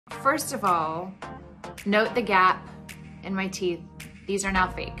First of all, note the gap in my teeth. These are now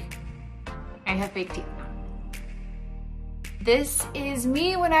fake. I have fake teeth now. This is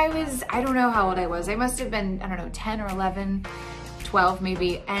me when I was, I don't know how old I was. I must have been, I don't know, 10 or 11, 12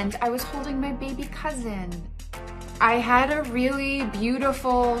 maybe, and I was holding my baby cousin. I had a really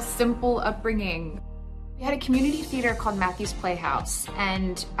beautiful, simple upbringing. We had a community theater called Matthew's Playhouse,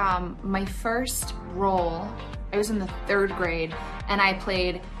 and my first role, I was in the 3rd grade, and I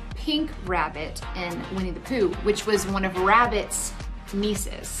played Pink Rabbit in Winnie the Pooh, which was one of Rabbit's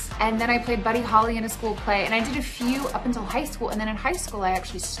nieces. And then I played Buddy Holly in a school play, and I did a few up until high school, and then in high school I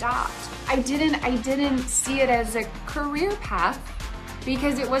actually stopped. I didn't see it as a career path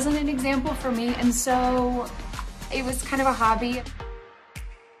because it wasn't an example for me, and so it was kind of a hobby.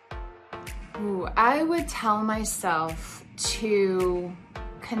 Ooh, I would tell myself to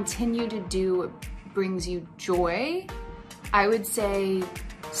continue to do what brings you joy. I would say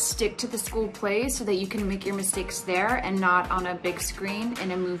stick to the school plays so that you can make your mistakes there and not on a big screen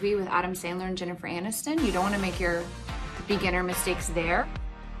in a movie with Adam Sandler and Jennifer Aniston. You don't want to make your beginner mistakes there.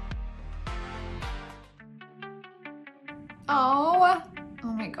 Oh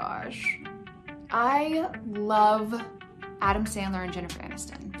my gosh. I love Adam Sandler and Jennifer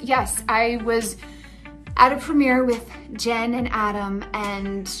Aniston. Yes, I was at a premiere with Jen and Adam,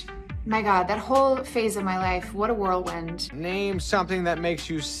 and my God, that whole phase of my life, what a whirlwind. Name something that makes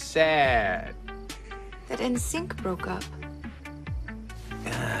you sad. That NSYNC broke up.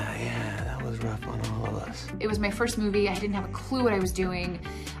 Yeah, that was rough on all of us. It was my first movie. I didn't have a clue what I was doing.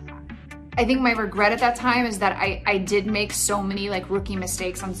 I think my regret at that time is that I did make so many like rookie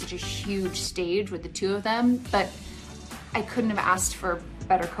mistakes on such a huge stage with the two of them, but I couldn't have asked for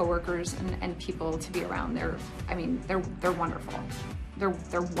better coworkers and people to be around. They're wonderful.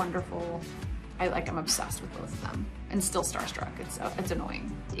 They're wonderful. I'm obsessed with both of them and still starstruck. It's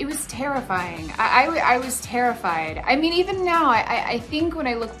annoying. It was terrifying. I was terrified. I mean, even now, I think when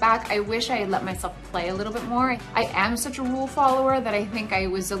I look back, I wish I had let myself play a little bit more. I am such a rule follower that I think I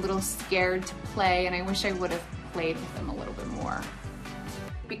was a little scared to play, and I wish I would have played with them a little bit more.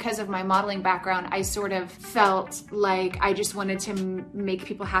 Because of my modeling background, I sort of felt like I just wanted to make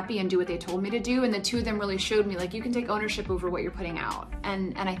people happy and do what they told me to do. And the two of them really showed me like, you can take ownership over what you're putting out.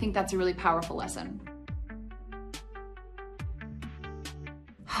 And I think that's a really powerful lesson.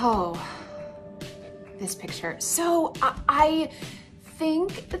 Oh, this picture. So I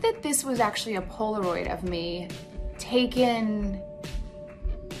think that this was actually a Polaroid of me taken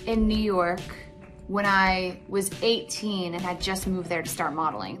in New York when I was 18 and had just moved there to start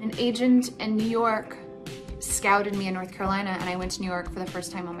modeling. An agent in New York scouted me in North Carolina, and I went to New York for the first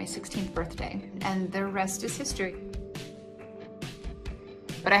time on my 16th birthday, and the rest is history.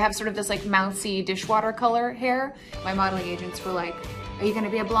 But I have sort of this like mousy dishwater color hair. My modeling agents were like, are you gonna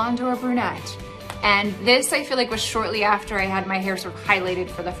be a blonde or a brunette? And this, I feel like, was shortly after I had my hair sort of highlighted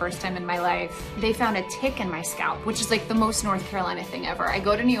for the first time in my life. They found a tick in my scalp, which is like the most North Carolina thing ever. I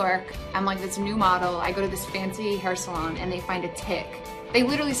go to New York, I'm like this new model, I go to this fancy hair salon, and they find a tick. They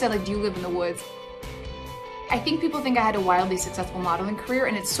literally said, like, do you live in the woods? I think people think I had a wildly successful modeling career,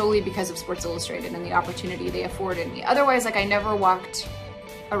 and it's solely because of Sports Illustrated and the opportunity they afforded me. Otherwise, like, I never walked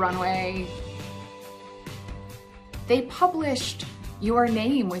a runway. They published your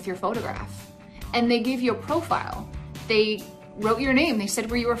name with your photograph. And they gave you a profile. They wrote your name, they said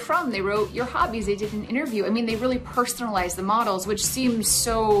where you were from, they wrote your hobbies, they did an interview. I mean, they really personalized the models, which seems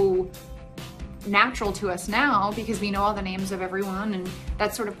so natural to us now because we know all the names of everyone and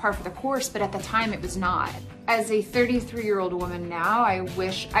that's sort of par for the course, but at the time it was not. As a 33-year-old woman now, I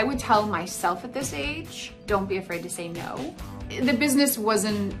wish I would tell myself at this age, don't be afraid to say no. The business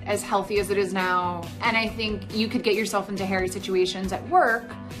wasn't as healthy as it is now, and I think you could get yourself into hairy situations at work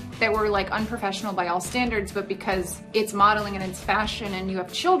that were like unprofessional by all standards, but because it's modeling and it's fashion and you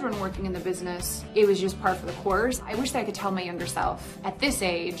have children working in the business, it was just par for the course. I wish that I could tell my younger self at this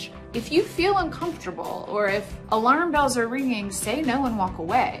age, if you feel uncomfortable or if alarm bells are ringing, say no and walk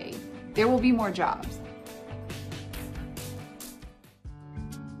away. There will be more jobs.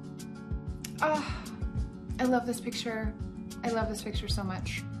 I love this picture. I love this picture so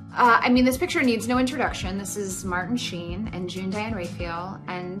much. I mean, this picture needs no introduction. This is Martin Sheen and June Diane Raphael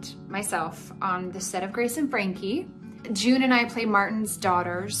and myself on the set of Grace and Frankie. June and I play Martin's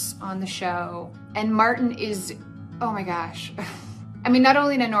daughters on the show, and Martin is, oh my gosh. I mean, not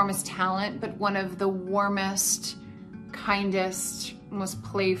only an enormous talent, but one of the warmest, kindest, most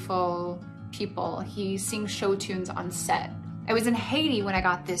playful people. He sings show tunes on set. I was in Haiti when I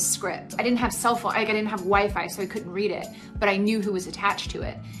got this script. I didn't have cell phone, I didn't have Wi-Fi, so I couldn't read it, but I knew who was attached to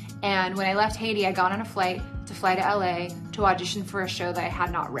it. And when I left Haiti, I got on a flight to fly to LA to audition for a show that I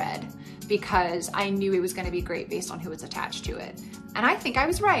had not read because I knew it was gonna be great based on who was attached to it. And I think I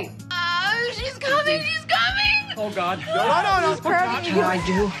was right. Oh, she's coming, she's coming! Oh God. No. What can I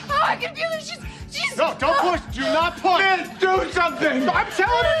do? Oh, I can feel it, she's No, don't push, do not push! Man, do something! I'm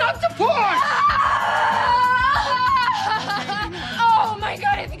telling her not to push! Oh my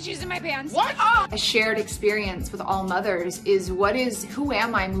God, I think she's in my pants. What? Oh. A shared experience with all mothers is who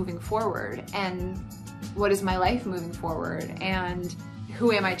am I moving forward? And what is my life moving forward? And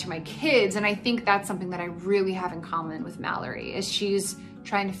who am I to my kids? And I think that's something that I really have in common with Mallory, is she's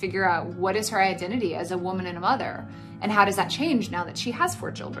trying to figure out what is her identity as a woman and a mother, and how does that change now that she has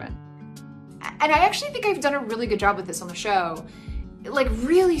 4 children. And I actually think I've done a really good job with this on the show, like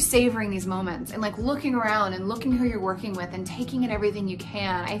really savoring these moments and like looking around and looking who you're working with and taking in everything you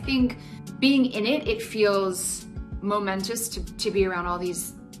can. I think being in it, it feels momentous to be around all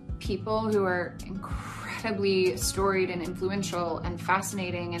these people who are incredibly storied and influential and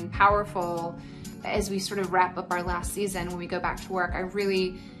fascinating and powerful. As we sort of wrap up our last season, when we go back to work, I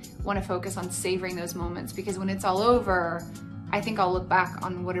really want to focus on savoring those moments, because when it's all over, I think I'll look back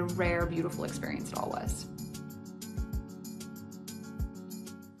on what a rare, beautiful experience it all was.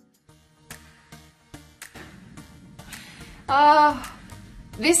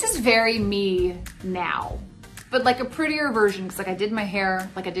 This is very me now, but like a prettier version, because like I did my hair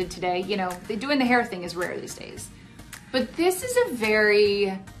like I did today. You know, doing the hair thing is rare these days. But this is a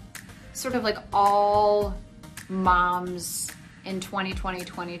very sort of like all moms in 2020,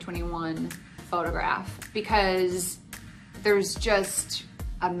 2021 photograph, because there's just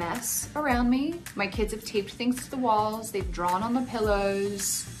a mess around me. My kids have taped things to the walls, they've drawn on the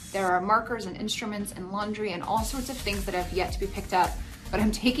pillows, there are markers and instruments and laundry and all sorts of things that have yet to be picked up, but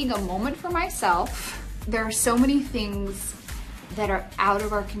I'm taking a moment for myself. There are so many things that are out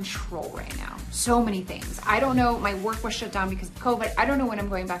of our control right now. So many things. I don't know, my work was shut down because of COVID. I don't know when I'm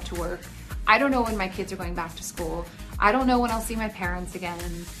going back to work. I don't know when my kids are going back to school. I don't know when I'll see my parents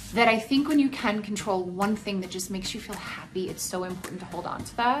again. That I think when you can control one thing that just makes you feel happy, it's so important to hold on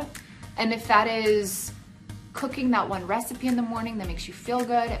to that. And if that is cooking that one recipe in the morning that makes you feel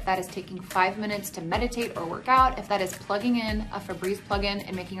good, if that is taking 5 minutes to meditate or work out, if that is plugging in a Febreze plug-in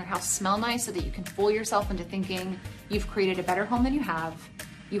and making your house smell nice so that you can fool yourself into thinking you've created a better home than you have,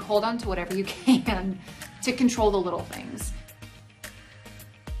 you hold on to whatever you can to control the little things.